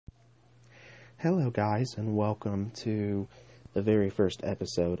Hello guys, and welcome to the very first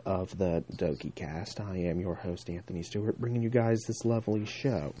episode of the Doki Cast. I am your host, Anthony Stewart, bringing you guys this lovely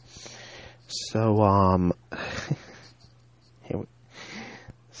show. I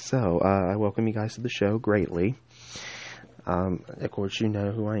welcome you guys to the show greatly. Of course, you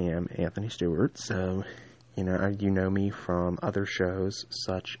know who I am, Anthony Stewart, so, you know me from other shows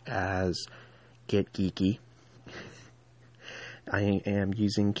such as Get Geeky. I am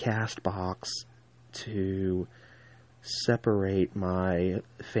using Castbox to separate my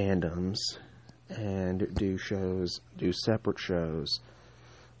fandoms and do separate shows,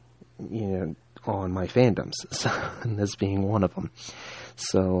 on my fandoms, and this being one of them.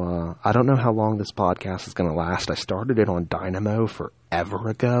 So, I don't know how long this podcast is going to last. I started it on Dynamo forever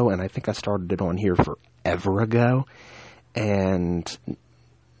ago, and I think I started it on here forever ago, and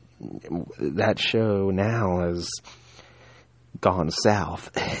that show now has gone south.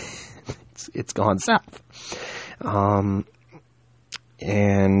 It's gone south. And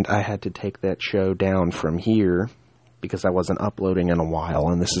I had to take that show down from here because I wasn't uploading in a while,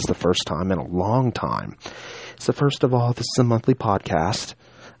 and this is the first time in a long time. So first of all, this is a monthly podcast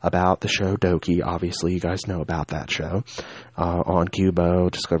about the show Doki. Obviously, you guys know about that show. On Cubo,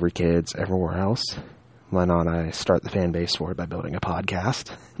 Discovery Kids, everywhere else. Why not I start the fan base for it by building a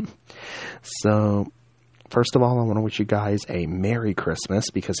podcast? So, first of all, I want to wish you guys a Merry Christmas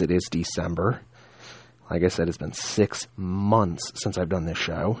because it is December. Like I said, it's been 6 months since I've done this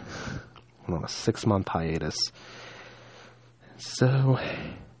show. I'm on a 6-month hiatus. So,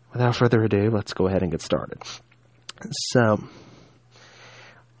 without further ado, let's go ahead and get started. So,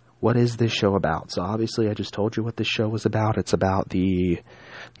 what is this show about? So, obviously, I just told you what this show was about. It's about the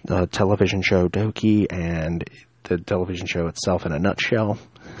television show Doki and the television show itself in a nutshell.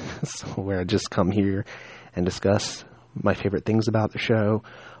 So, where I just come here and discuss my favorite things about the show,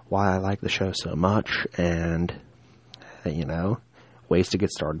 why I like the show so much, and, ways to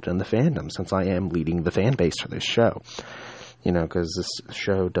get started in the fandom, since I am leading the fan base for this show. Because this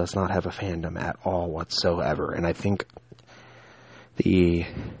show does not have a fandom at all whatsoever, and I think the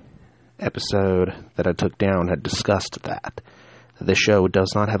episode that I took down had discussed that. The show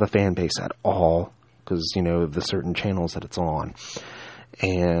does not have a fan base at all, because, the certain channels that it's on.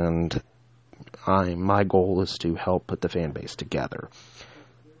 And my goal is to help put the fan base together.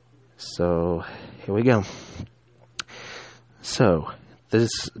 So, here we go. So,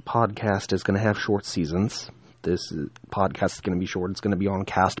 this podcast is going to have short seasons. This podcast is going to be short. It's going to be on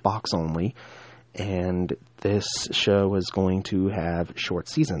Castbox only. And this show is going to have short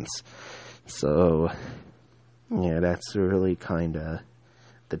seasons. So, yeah, that's really kind of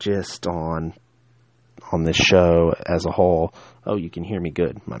the gist on this show as a whole. Oh, you can hear me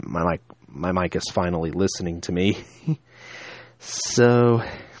good. My mic is finally listening to me. So,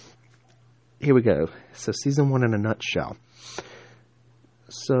 here we go. So, Season 1 in a nutshell.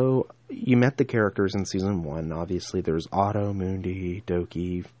 So, you met the characters in Season 1. Obviously, there's Otto, Mundi,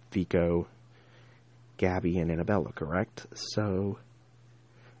 Doki, Vico, Gabby, and Annabella, correct? So,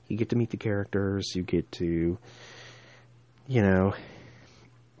 you get to meet the characters. You get to,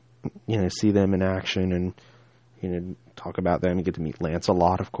 see them in action and, talk about them. You get to meet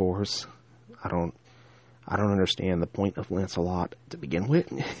Lancelot, of course. I don't understand the point of Lancelot to begin with,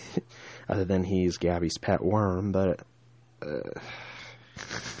 other than he's Gabby's pet worm, but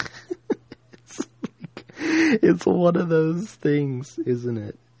it's one of those things, isn't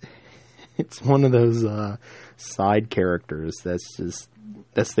it? It's one of those side characters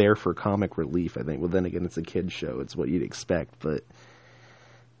that's there for comic relief, I think. Well, then again, it's a kid's show. It's what you'd expect, but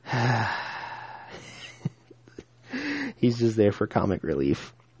he's just there for comic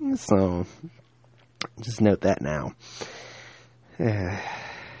relief. So, just note that now.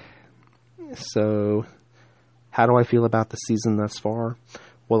 So, how do I feel about the season thus far?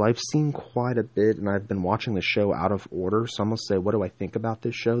 Well, I've seen quite a bit, and I've been watching the show out of order, so I'm going to say, what do I think about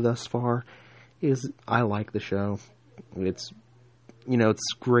this show thus far? I like the show. It's,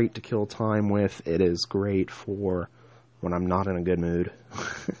 it's great to kill time with. It is great for when I'm not in a good mood.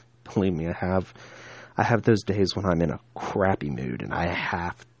 Believe me, I have those days when I'm in a crappy mood, and I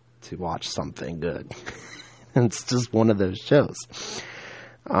have to watch something good. It's just one of those shows.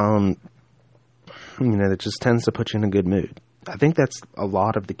 That just tends to put you in a good mood. I think that's a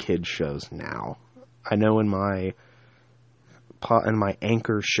lot of the kids' shows now. I know in my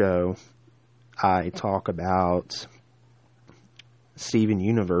anchor show, I talk about Steven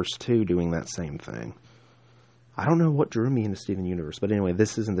Universe too, doing that same thing. I don't know what drew me into Steven Universe, but anyway,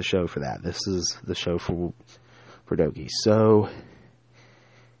 this isn't the show for that. This is the show for Doki. So,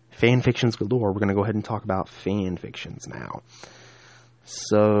 fan fictions galore. We're going to go ahead and talk about fan fictions now.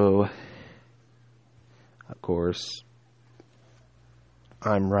 So, of course,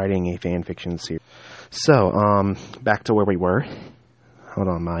 I'm writing a fan fiction series. So, back to where we were. Hold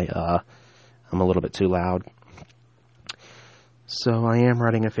on, I'm a little bit too loud. So, I am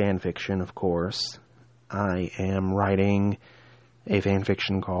writing a fan fiction, of course. I am writing a fan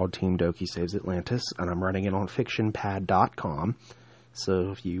fiction called Team Doki Saves Atlantis, and I'm writing it on fictionpad.com. So,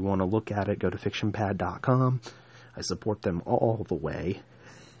 if you want to look at it, go to fictionpad.com. I support them all the way.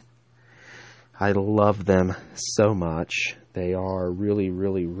 I love them so much. They are really,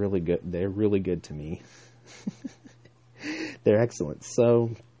 really, really good. They're really good to me. They're excellent.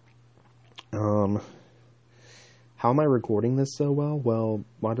 So, how am I recording this so well? Well,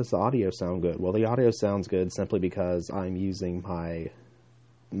 why does the audio sound good? Well, the audio sounds good simply because I'm using my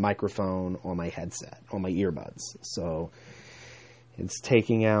microphone on my headset, on my earbuds. So, it's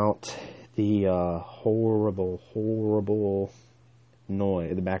taking out the horrible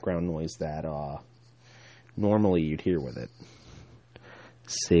noise, the background noise that normally you'd hear with it.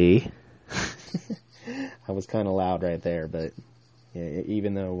 See? I was kind of loud right there, but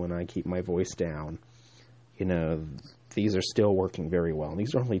even though when I keep my voice down, these are still working very well. And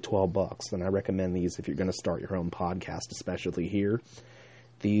these are only $12, and I recommend these if you're going to start your own podcast, especially here.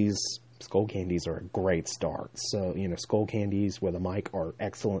 These Skull Candies are a great start. So, Skull Candies with a mic are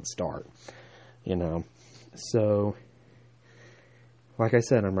excellent start. So, like I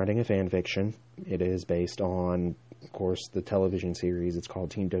said, I'm writing a fan fiction. It is based on, of course, the television series. It's called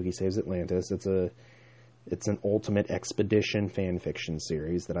Team Doki Saves Atlantis. It's an ultimate expedition fan fiction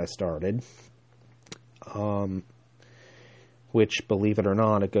series that I started. Which, believe it or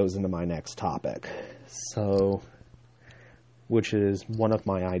not, it goes into my next topic. So, which is one of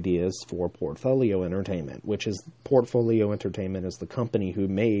my ideas for Portfolio Entertainment, Portfolio Entertainment is the company who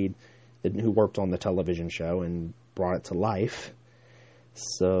worked on the television show and brought it to life.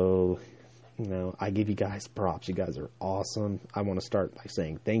 So, I give you guys props. You guys are awesome. I want to start by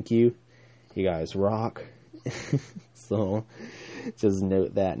saying thank you. You guys rock. So, just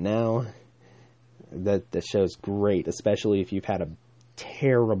note that now. That the show's great, especially if you've had a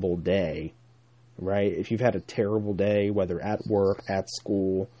terrible day, right? If you've had a terrible day, whether at work, at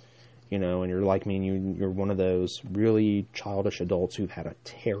school, and you're like me and you're one of those really childish adults who've had a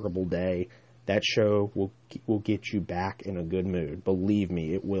terrible day, that show will get you back in a good mood. Believe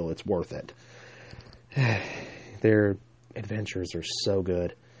me, it will. It's worth it. Their adventures are so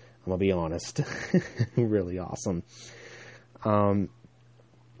good. I'm going to be honest. Really awesome.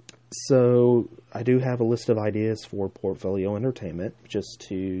 So, I do have a list of ideas for Portfolio Entertainment, just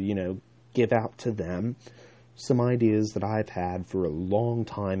to, give out to them some ideas that I've had for a long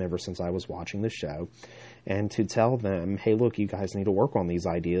time, ever since I was watching the show, and to tell them, hey, look, you guys need to work on these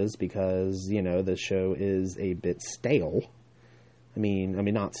ideas, because, the show is a bit stale. I mean,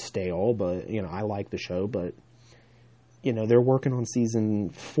 not stale, but, I like the show, but, they're working on season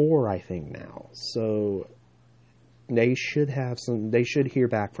 4, I think, now, so they should hear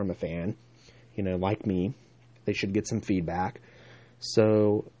back from a fan, like me. They should get some feedback.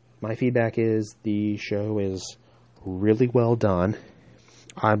 So, my feedback is the show is really well done,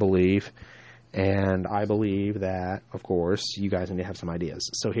 I believe. And I believe that, of course, you guys need to have some ideas.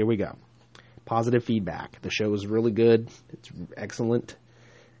 So, here we go. Positive feedback. The show is really good. It's excellent.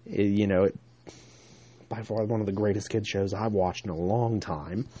 It, by far one of the greatest kids shows I've watched in a long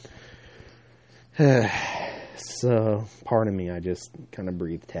time. So, pardon me, I just kind of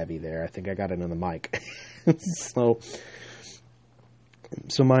breathed heavy there. I think I got it in the mic. So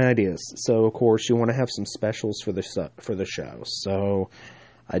my ideas. So, of course, you want to have some specials for the show. So,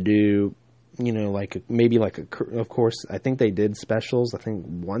 I do, of course, I think they did specials. I think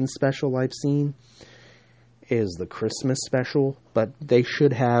one special I've seen is the Christmas special, but they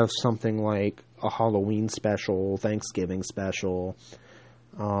should have something like a Halloween special, Thanksgiving special,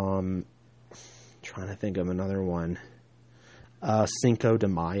 trying to think of another one. Cinco de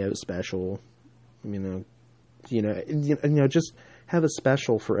Mayo special. Just have a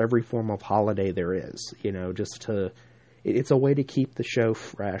special for every form of holiday there is. It's a way to keep the show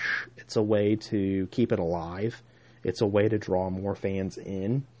fresh. It's a way to keep it alive. It's a way to draw more fans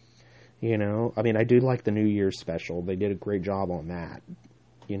in. I do like the New Year's special. They did a great job on that.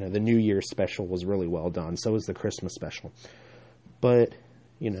 The New Year's special was really well done. So is the Christmas special. But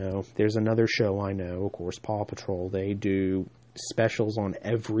there's another show I know, of course, Paw Patrol. They do specials on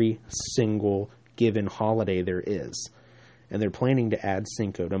every single given holiday there is. And they're planning to add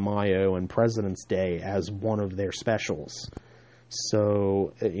Cinco de Mayo and President's Day as one of their specials.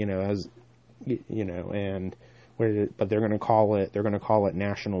 So, but they're going to call it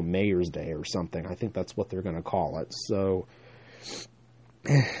National Mayor's Day or something. I think that's what they're going to call it. So,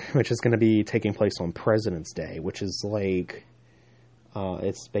 which is going to be taking place on President's Day, which is like,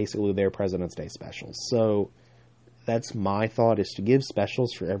 it's basically their President's Day specials. So that's my thought, is to give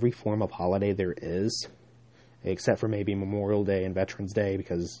specials for every form of holiday there is, except for maybe Memorial Day and Veterans Day,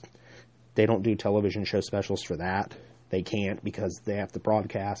 because they don't do television show specials for that. They can't, because they have to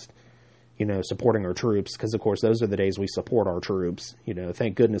broadcast, supporting our troops, because, of course, those are the days we support our troops.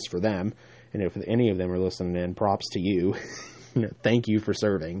 Thank goodness for them. And if any of them are listening in, props to you. Thank you for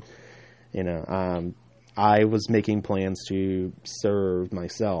serving. I was making plans to serve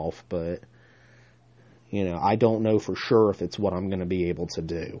myself, but, I don't know for sure if it's what I'm going to be able to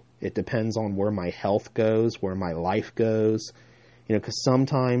do. It depends on where my health goes, where my life goes. Because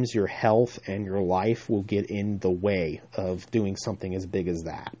sometimes your health and your life will get in the way of doing something as big as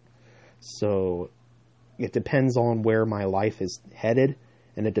that. So it depends on where my life is headed,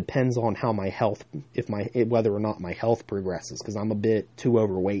 and it depends on how my health, whether or not my health progresses, because I'm a bit too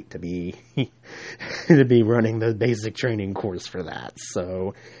overweight to be to be running the basic training course for that.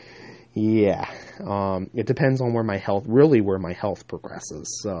 So yeah, it depends on where my health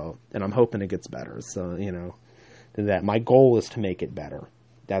progresses. So, and I'm hoping it gets better. So that my goal is to make it better.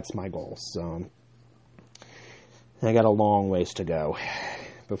 That's my goal. So I got a long ways to go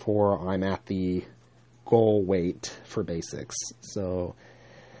before I'm at the goal weight for basics. So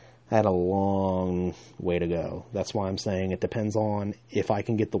I had a long way to go. That's why I'm saying it depends on if I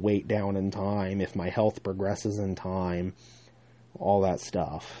can get the weight down in time, if my health progresses in time, all that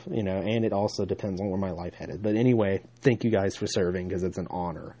stuff, and it also depends on where my life headed. But anyway, thank you guys for serving, because it's an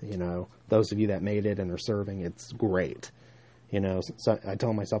honor. Those of you that made it and are serving, it's great. So I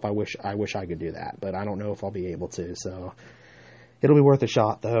tell myself I wish I could do that, but I don't know if I'll be able to. So it'll be worth a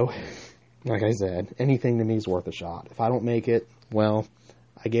shot, though. Like I said, anything to me is worth a shot. If I don't make it, well,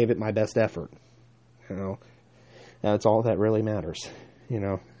 I gave it my best effort. That's all that really matters.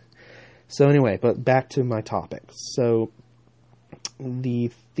 So anyway, but back to my topic. So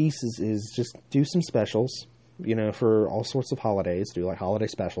the thesis is just do some specials, for all sorts of holidays. Do like holiday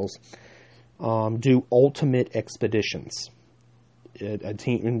specials. Do ultimate expeditions.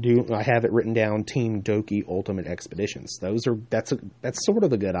 I have it written down, Team Doki Ultimate Expeditions. That's sort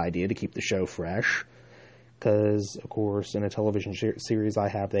of a good idea to keep the show fresh, because of course in a television series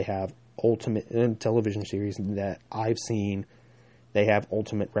they have ultimate television series that I've seen. They have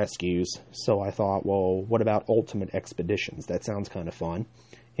ultimate rescues. So I thought, well, what about ultimate expeditions? That sounds kind of fun.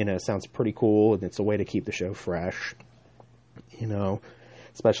 It sounds pretty cool, and it's a way to keep the show fresh.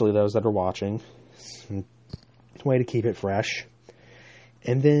 Especially those that are watching. It's a way to keep it fresh.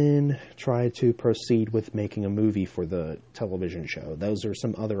 And then try to proceed with making a movie for the television show. Those are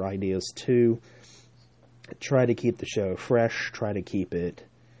some other ideas too. Try to keep the show fresh. Try to keep it,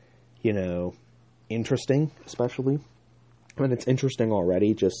 interesting, especially when it's interesting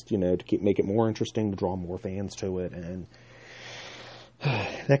already. Just, to make it more interesting, to draw more fans to it, and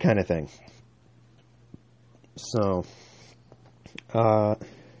that kind of thing. So,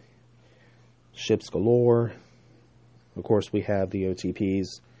 ships galore. Of course, we have the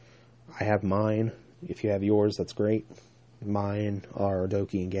OTPs. I have mine. If you have yours, that's great. Mine are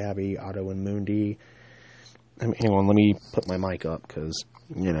Doki and Gabby, Otto and Mundi. Hang on, let me put my mic up, because,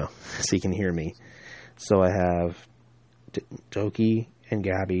 so you can hear me. So I have Doki and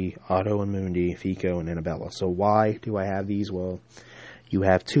Gabby, Otto and Mundi, Fico and Annabella. So why do I have these? Well, you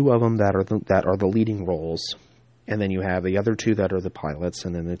have two of them that are the leading roles, and then you have the other two that are the pilots,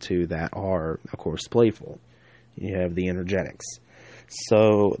 and then the two that are, of course, playful. You have the energetics.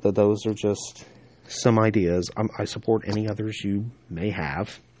 So those are just some ideas. I support any others you may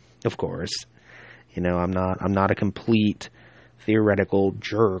have, of course. I'm not a complete theoretical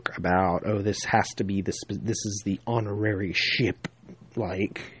jerk about, this has to be this is the honorary ship.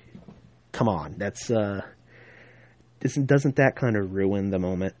 Like, come on, doesn't that kind of ruin the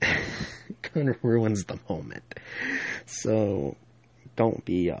moment? It kind of ruins the moment. So don't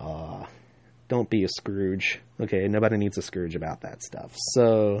be a Scrooge. Okay, nobody needs a Scrooge about that stuff.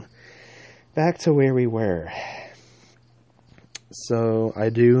 So back to where we were. So I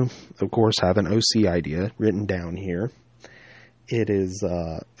do, of course, have an OC idea written down here. It is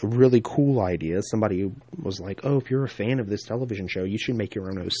a really cool idea. Somebody was like, if you're a fan of this television show, you should make your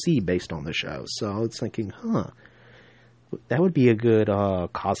own OC based on the show. So I was thinking, that would be a good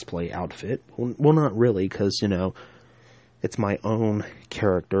cosplay outfit. Well, not really, because, it's my own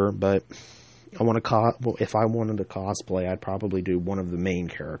character, but I want to if I wanted to cosplay, I'd probably do one of the main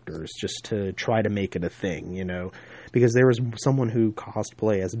characters, just to try to make it a thing, because there was someone who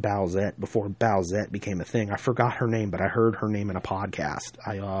cosplayed as Bowsette before Bowsette became a thing. I forgot her name, but I heard her name in a podcast.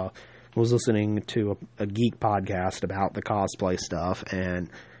 I was listening to a geek podcast about the cosplay stuff, and,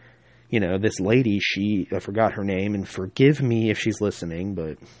 you know, this lady, I forgot her name, and forgive me if she's listening,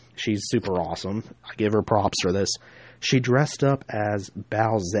 but she's super awesome. I give her props for this. She dressed up as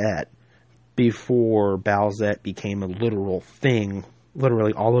Bowsette before Bowsette became a literal thing,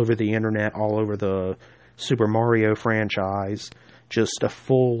 literally all over the internet, all over the Super Mario franchise, just a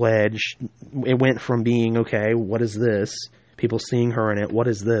full-edged, it went from being, okay, what is this? People seeing her in it, what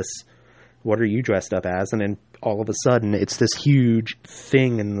is this? What are you dressed up as? And then all of a sudden, it's this huge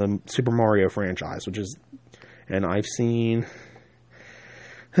thing in the Super Mario franchise, and I've seen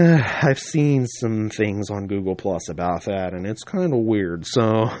some things on Google Plus about that, and it's kind of weird,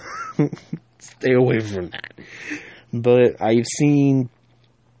 so stay away from that. But I've seen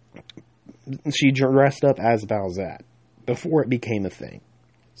she dressed up as Bowsette before it became a thing.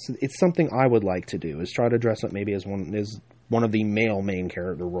 So it's something I would like to do, is try to dress up maybe as one of the male main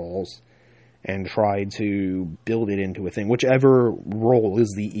character roles, and try to build it into a thing. Whichever role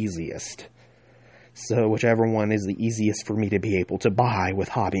is the easiest. So whichever one is the easiest for me to be able to buy with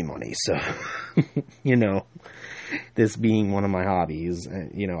hobby money. So, you know, this being one of my hobbies,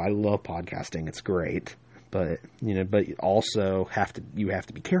 you know, I love podcasting. It's great. But, you know, but also you have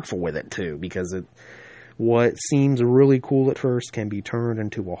to be careful with it too, because what seems really cool at first can be turned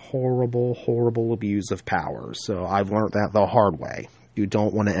into a horrible, horrible abuse of power. So I've learned that the hard way. You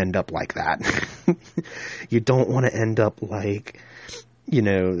don't want to end up like that. You don't want to end up like, you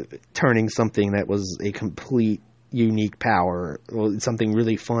know, turning something that was a complete unique power, well, something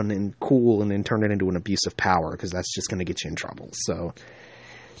really fun and cool, and then turn it into an abuse of power, because that's just going to get you in trouble. So,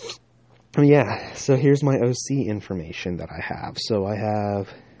 yeah, so here's my OC information that I have. So I have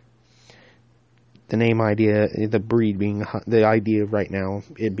the name idea, the breed being, the idea right now,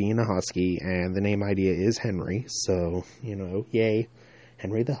 it being a husky, and the name idea is Henry. So, you know, yay,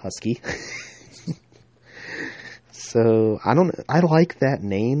 Henry the Husky. So, I like that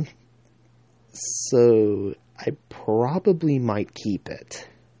name, so I probably might keep it.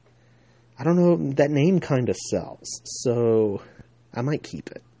 I don't know, that name kind of sells, so I might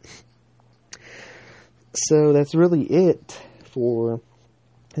keep it. So, that's really it for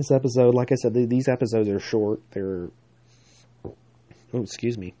this episode. Like I said, these episodes are short. They're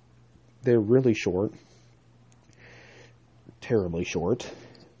really short. Terribly short.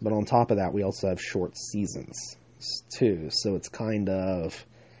 But on top of that, we also have short seasons too, so it's kind of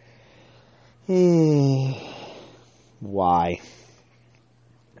why.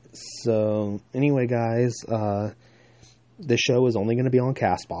 So anyway, guys, the show is only going to be on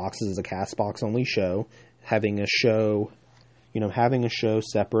Castbox. This is a Castbox only show. Having a show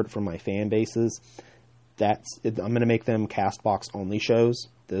separate from my fan bases, I'm going to make them Castbox only shows.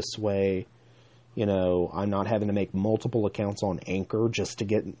 This way, you know, I'm not having to make multiple accounts on Anchor just to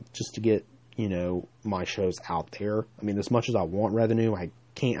get you know, my shows out there. I mean, as much as I want revenue, I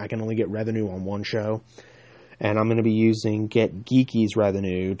can only get revenue on one show. And I'm going to be using Get Geeky's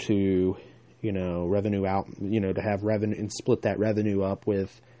revenue to, you know, revenue out, you know, to have revenue and split that revenue up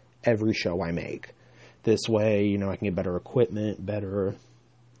with every show I make. This way, you know, I can get better equipment, better,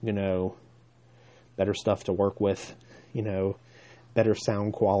 you know, better stuff to work with, you know, better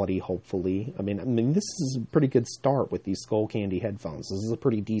sound quality, hopefully. I mean, this is a pretty good start with these Skull Candy headphones. This is a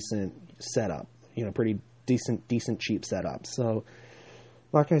pretty decent setup, you know, pretty decent cheap setup. So,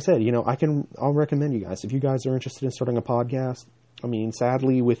 like I said, you know, I'll recommend you guys, if you guys are interested in starting a podcast. I mean,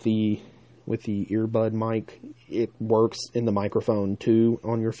 sadly, with the earbud mic, it works in the microphone too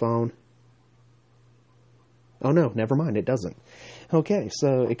on your phone. Oh no, never mind, it doesn't. Okay,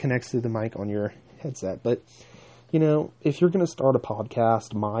 so it connects to the mic on your headset, but you know, if you're going to start a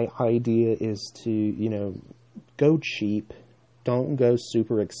podcast, my idea is to, you know, go cheap. Don't go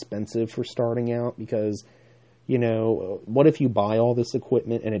super expensive for starting out, because, you know, what if you buy all this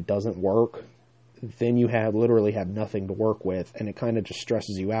equipment and it doesn't work? Then you literally have nothing to work with, and it kind of just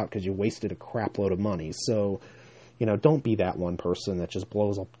stresses you out because you wasted a crap load of money. So, you know, don't be that one person that just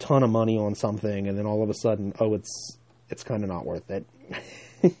blows a ton of money on something and then all of a sudden, oh, it's kind of not worth it.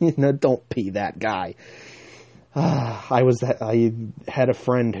 You know, don't be that guy. I had a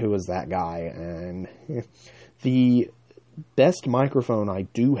friend who was that guy, and the best microphone I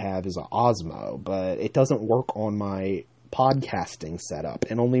do have is an Osmo, but it doesn't work on my podcasting setup,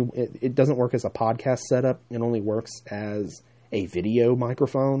 and it doesn't work as a podcast setup. It only works as a video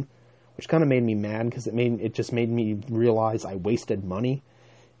microphone, which kind of made me mad, because it just made me realize I wasted money.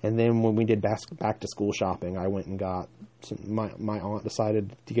 And then when we did back to school shopping, I went and got my aunt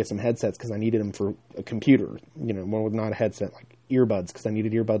decided to get some headsets because I needed them for a computer. You know, well, not a headset, like earbuds, because I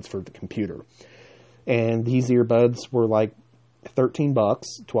needed earbuds for the computer. And these earbuds were like $13,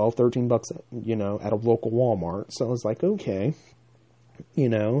 $13, at a local Walmart. So I was like, okay,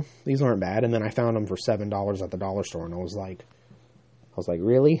 these aren't bad. And then I found them for $7 at the dollar store, and I was like,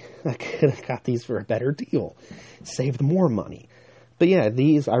 really? I could have got these for a better deal, saved more money. But yeah,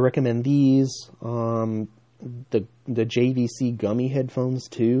 I recommend these. The JVC gummy headphones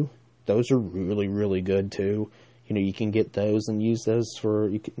too. Those are really, really good too. You can get those and use those for,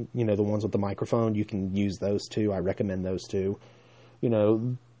 the ones with the microphone. You can use those too. I recommend those too.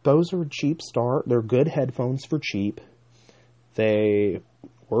 Those are a cheap start. They're good headphones for cheap. They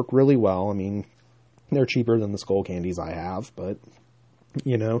work really well. I mean, they're cheaper than the Skull Candies I have, but,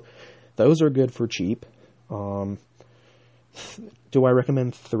 those are good for cheap. Do I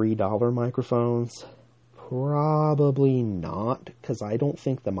recommend $3 microphones? Probably not, because I don't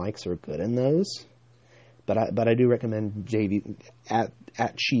think the mics are good in those. But I do recommend at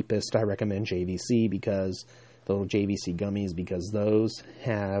cheapest. I recommend JVC, because the little JVC gummies, because those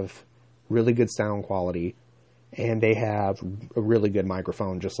have really good sound quality, and they have a really good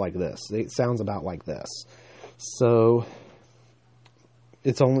microphone, just like this. It sounds about like this. So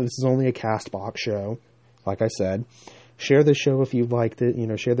this is only a Castbox show, like I said. Share this show if you liked it.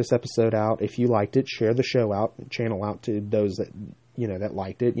 Share this episode out if you liked it. Share the channel out to those that that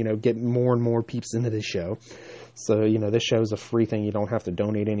liked it. Get more and more peeps into this show. So, this show is a free thing. You don't have to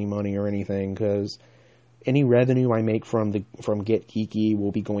donate any money or anything, because any revenue I make from Get Geeky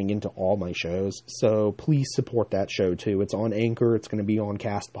will be going into all my shows. So please support that show too. It's on Anchor. It's going to be on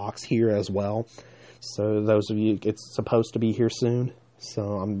Castbox here as well. So those of you, it's supposed to be here soon.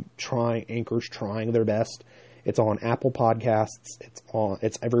 So Anchor's trying their best. It's on Apple Podcasts.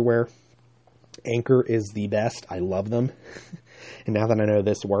 It's everywhere. Anchor is the best. I love them. And now that I know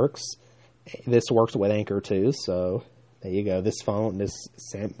this works with Anchor too. So there you go. This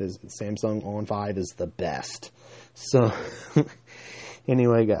Samsung On 5 is the best. So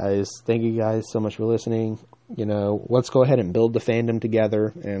anyway, guys, thank you guys so much for listening. Let's go ahead and build the fandom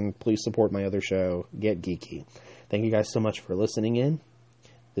together, and please support my other show, Get Geeky. Thank you guys so much for listening in.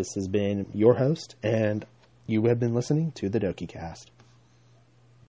 This has been your host, and you have been listening to the DokiCast.